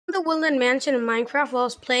The woodland mansion in Minecraft while I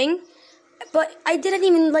was playing, but I didn't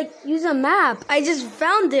even use a map. I just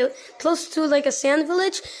found it close to a sand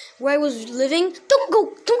village where I was living. Don't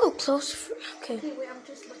go close. Okay. Wait, I'm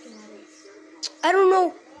just looking at it. I don't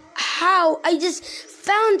know how. I just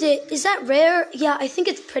found it. Is that rare? Yeah, I think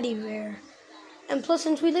it's pretty rare. And plus,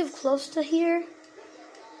 since we live close to here,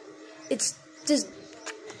 it's just.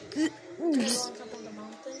 Can you go on top of the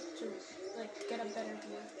mountain to get a better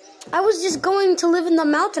view? I was just going to live in the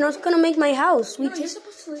mountain. I was gonna make my house. No, you're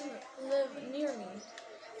supposed to live near me.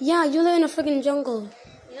 Yeah, you live in a freaking jungle.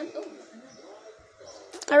 Yeah. Oh,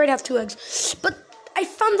 I already have 2 eggs. But I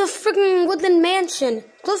found the freaking woodland mansion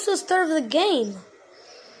close to the start of the game.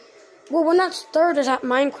 Well, we're not started at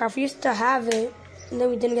Minecraft. We used to have it, and then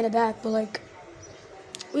we didn't get it back. But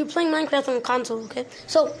we were playing Minecraft on the console. Okay,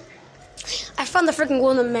 so I found the freaking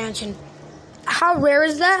woodland mansion. How rare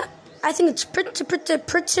is that? I think it's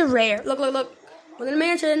pretty rare. Look. Woodland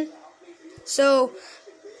mansion. So,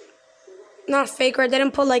 not fake, or I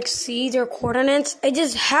didn't put seeds or coordinates. It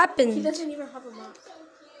just happened. he doesn't even have a map.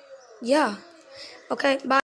 Yeah. Okay, bye.